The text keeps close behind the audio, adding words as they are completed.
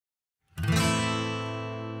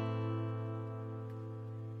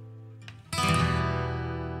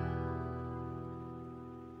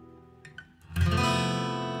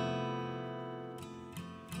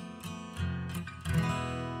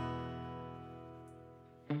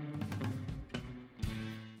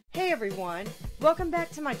Hey everyone, welcome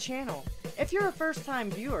back to my channel. If you're a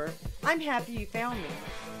first-time viewer, I'm happy you found me.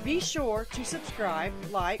 Be sure to subscribe,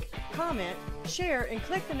 like, comment, share, and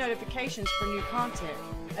click the notifications for new content.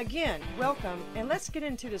 Again, welcome, and let's get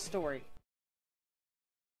into the story.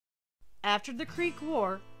 After the Creek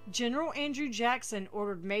War, General Andrew Jackson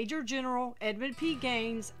ordered Major General Edmund P.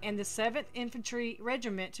 Gaines and the 7th Infantry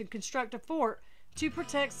Regiment to construct a fort to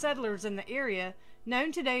protect settlers in the area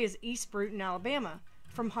known today as East Brewton, Alabama,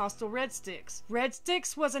 from hostile Red Sticks. Red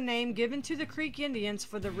Sticks was a name given to the Creek Indians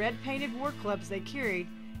for the red-painted war clubs they carried,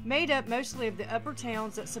 made up mostly of the upper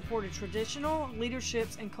towns that supported traditional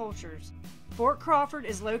leaderships and cultures. Fort Crawford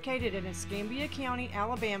is located in Escambia County,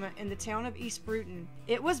 Alabama, in the town of East Brewton.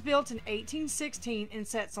 It was built in 1816 and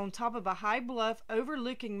sits on top of a high bluff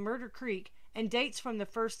overlooking Murder Creek and dates from the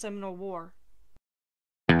First Seminole War.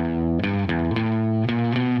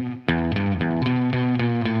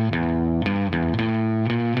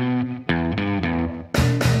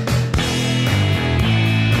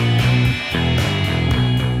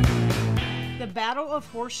 The Battle of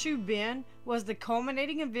Horseshoe Bend was the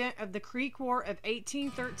culminating event of the Creek War of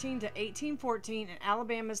 1813 to 1814 in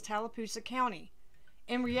Alabama's Tallapoosa County.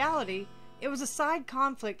 In reality, it was a side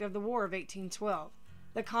conflict of the War of 1812.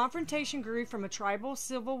 The confrontation grew from a tribal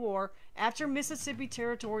civil war after Mississippi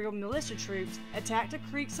Territorial militia troops attacked a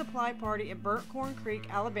Creek supply party at Burnt Corn Creek,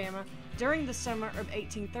 Alabama during the summer of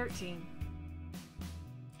 1813.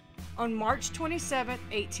 On March 27,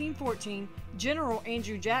 1814, General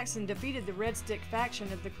Andrew Jackson defeated the Red Stick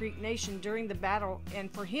faction of the Creek Nation during the battle,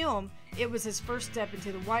 and for him, it was his first step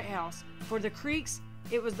into the White House. For the Creeks,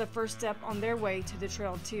 it was the first step on their way to the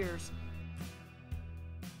Trail of Tears.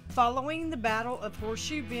 Following the Battle of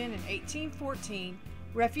Horseshoe Bend in 1814,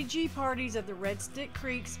 refugee parties of the Red Stick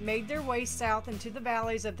Creeks made their way south into the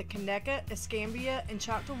valleys of the Conecuh, Escambia, and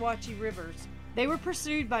Choctawhatchee rivers. They were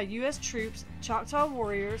pursued by U.S. troops, Choctaw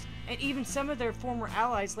warriors, and even some of their former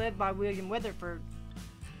allies led by William Weatherford.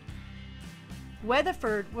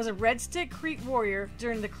 Weatherford was a Red Stick Creek warrior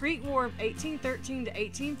during the Creek War of 1813 to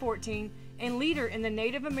 1814 and leader in the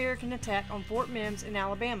Native American attack on Fort Mims in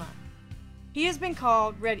Alabama. He has been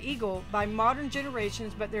called Red Eagle by modern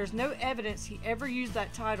generations, but there is no evidence he ever used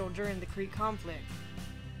that title during the Creek conflict.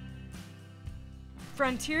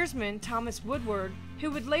 Frontiersman Thomas Woodward, who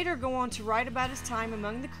would later go on to write about his time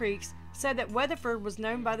among the Creeks, said that Weatherford was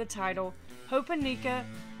known by the title Hopanika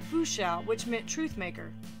Fushal, which meant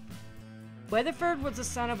truth-maker. Weatherford was the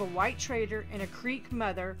son of a white trader and a Creek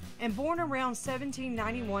mother, and born around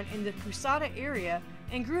 1791 in the Crusada area,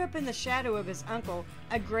 and grew up in the shadow of his uncle,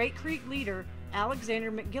 a great Creek leader,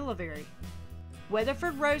 Alexander McGillivray.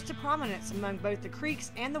 Weatherford rose to prominence among both the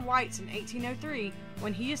Creeks and the Whites in 1803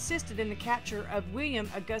 when he assisted in the capture of William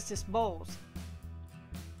Augustus Bowles.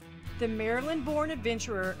 The Maryland-born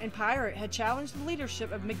adventurer and pirate had challenged the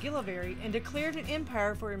leadership of McGillivray and declared an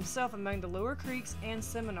empire for himself among the Lower Creeks and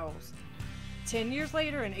Seminoles. 10 years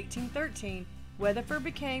later, in 1813, Weatherford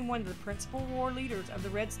became one of the principal war leaders of the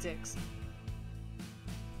Red Sticks.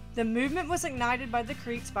 The movement was ignited by the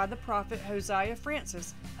Creeks by the prophet Hosea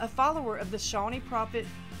Francis, a follower of the Shawnee prophet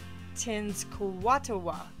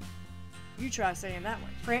Tenskwatawa. You try saying that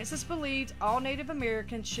one. Francis believed all Native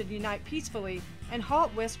Americans should unite peacefully and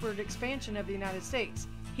halt westward expansion of the United States.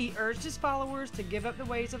 He urged his followers to give up the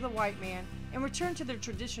ways of the white man and return to their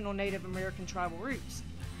traditional Native American tribal roots.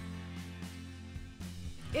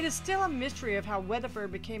 It is still a mystery of how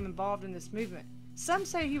Weatherford became involved in this movement. Some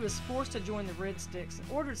say he was forced to join the Red Sticks in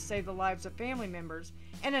order to save the lives of family members,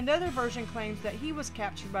 and another version claims that he was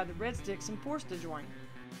captured by the Red Sticks and forced to join.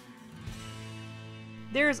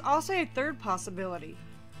 There is also a third possibility.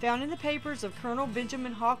 Found in the papers of Colonel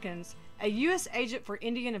Benjamin Hawkins, a U.S. agent for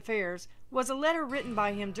Indian Affairs, was a letter written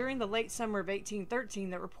by him during the late summer of 1813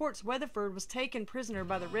 that reports Weatherford was taken prisoner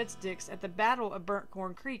by the Red Sticks at the Battle of Burnt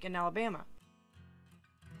Corn Creek in Alabama.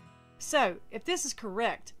 So, if this is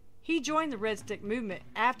correct, he joined the Red Stick movement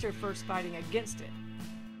after first fighting against it.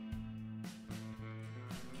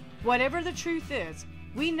 Whatever the truth is,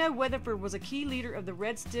 we know Weatherford was a key leader of the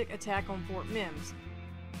Red Stick attack on Fort Mims,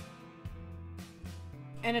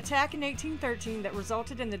 an attack in 1813 that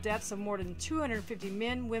resulted in the deaths of more than 250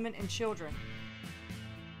 men, women, and children.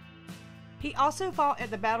 He also fought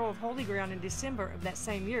at the Battle of Holy Ground in December of that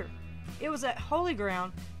same year. It was at Holy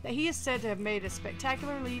Ground that he is said to have made a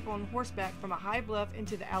spectacular leap on horseback from a high bluff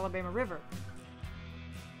into the Alabama River.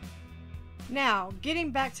 Now,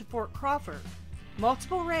 getting back to Fort Crawford,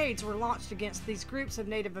 multiple raids were launched against these groups of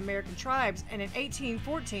Native American tribes, and in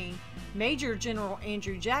 1814, Major General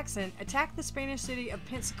Andrew Jackson attacked the Spanish city of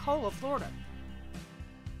Pensacola, Florida.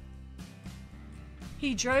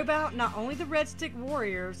 He drove out not only the Red Stick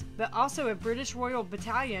warriors, but also a British Royal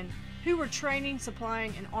Battalion who were training,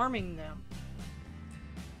 supplying, and arming them.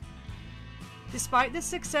 Despite the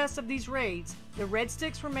success of these raids, the Red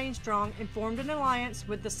Sticks remained strong and formed an alliance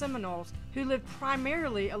with the Seminoles, who lived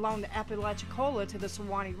primarily along the Apalachicola to the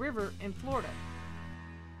Suwannee River in Florida.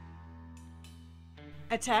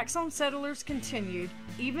 Attacks on settlers continued,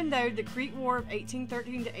 even though the Creek War of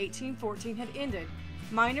 1813 to 1814 had ended.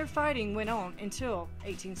 Minor fighting went on until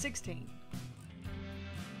 1816.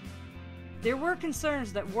 There were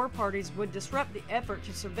concerns that war parties would disrupt the effort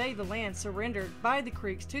to survey the land surrendered by the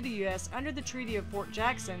Creeks to the U.S. under the Treaty of Fort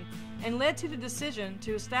Jackson, and led to the decision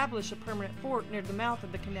to establish a permanent fort near the mouth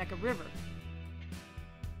of the Conecuh River.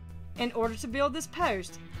 In order to build this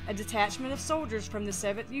post, a detachment of soldiers from the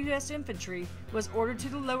 7th U.S. Infantry was ordered to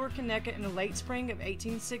the lower Conecuh in the late spring of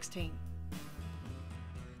 1816.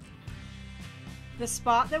 The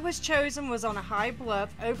spot that was chosen was on a high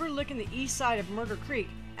bluff overlooking the east side of Murder Creek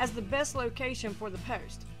as the best location for the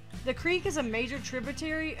post. The creek is a major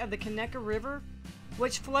tributary of the Conecuh River,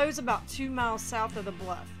 which flows about 2 miles south of the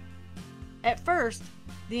bluff. At first,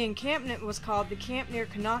 the encampment was called the Camp near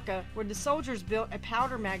Conecuh, where the soldiers built a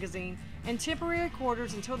powder magazine and temporary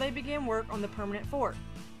quarters until they began work on the permanent fort.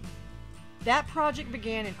 That project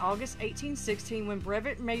began in August 1816 when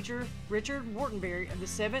Brevet Major Richard Whartonberry of the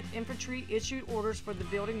 7th Infantry issued orders for the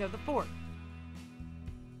building of the fort.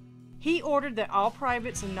 He ordered that all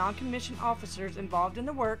privates and non-commissioned officers involved in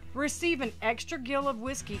the work receive an extra gill of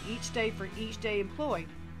whiskey each day for each day employed.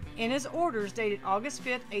 In his orders dated August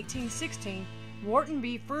 5, 1816,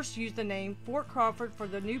 Whartonby first used the name Fort Crawford for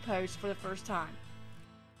the new post for the first time.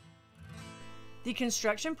 The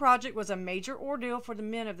construction project was a major ordeal for the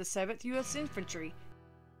men of the 7th U.S. Infantry.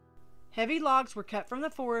 Heavy logs were cut from the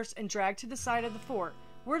forest and dragged to the side of the fort,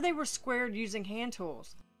 where they were squared using hand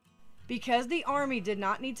tools. Because the Army did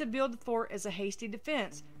not need to build the fort as a hasty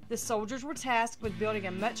defense, the soldiers were tasked with building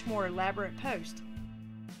a much more elaborate post.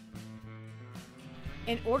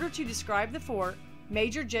 In order to describe the fort,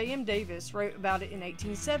 Major J.M. Davis wrote about it in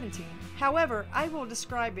 1817. However, I will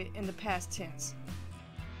describe it in the past tense.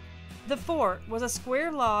 The fort was a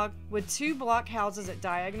square log with 2 block houses at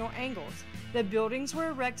diagonal angles. The buildings were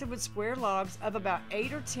erected with square logs of about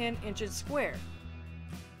 8 or 10 inches square.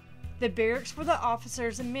 The barracks for the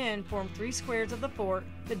officers and men formed 3 squares of the fort,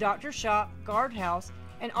 the doctor's shop, guardhouse,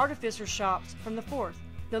 and artificer's shops from the 4th.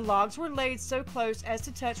 The logs were laid so close as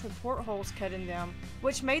to touch with portholes cut in them,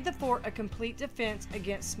 which made the fort a complete defense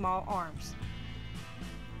against small arms.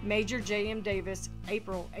 Major J.M. Davis,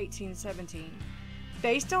 April 1817.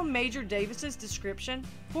 Based on Major Davis's description,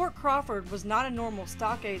 Fort Crawford was not a normal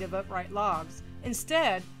stockade of upright logs.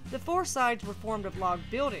 Instead, the 4 sides were formed of log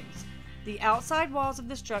buildings. The outside walls of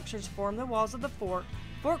the structures formed the walls of the fort.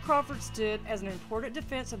 Fort Crawford stood as an important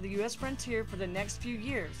defense of the U.S. frontier for the next few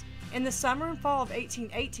years. In the summer and fall of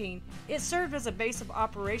 1818, it served as a base of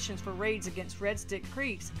operations for raids against Red Stick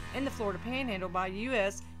Creeks in the Florida Panhandle by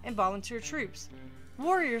U.S. and volunteer troops.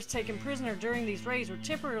 Warriors taken prisoner during these raids were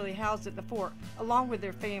temporarily housed at the fort, along with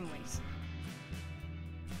their families.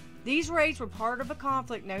 These raids were part of a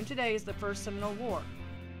conflict known today as the First Seminole War.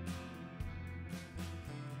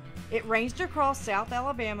 It ranged across South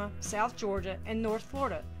Alabama, South Georgia, and North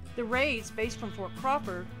Florida. The raids, based from Fort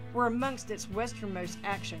Crawford, were amongst its westernmost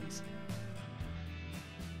actions.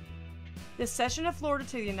 The cession of Florida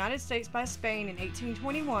to the United States by Spain in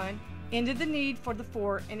 1821 ended the need for the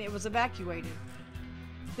fort, and it was evacuated.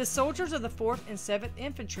 The soldiers of the 4th and 7th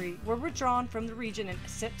Infantry were withdrawn from the region in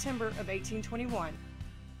September of 1821.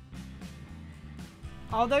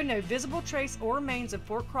 Although no visible trace or remains of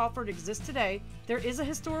Fort Crawford exist today, there is a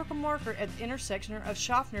historical marker at the intersection of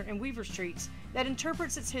Schaffner and Weaver Streets that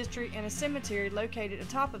interprets its history and a cemetery located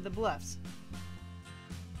atop of the bluffs.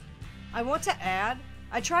 I want to add,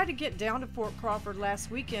 I tried to get down to Fort Crawford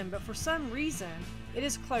last weekend, but for some reason it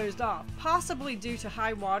is closed off, possibly due to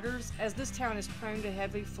high waters as this town is prone to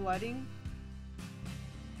heavy flooding.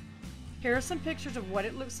 Here are some pictures of what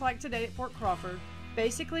it looks like today at Fort Crawford.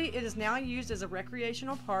 Basically, it is now used as a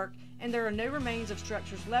recreational park, and there are no remains of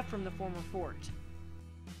structures left from the former fort.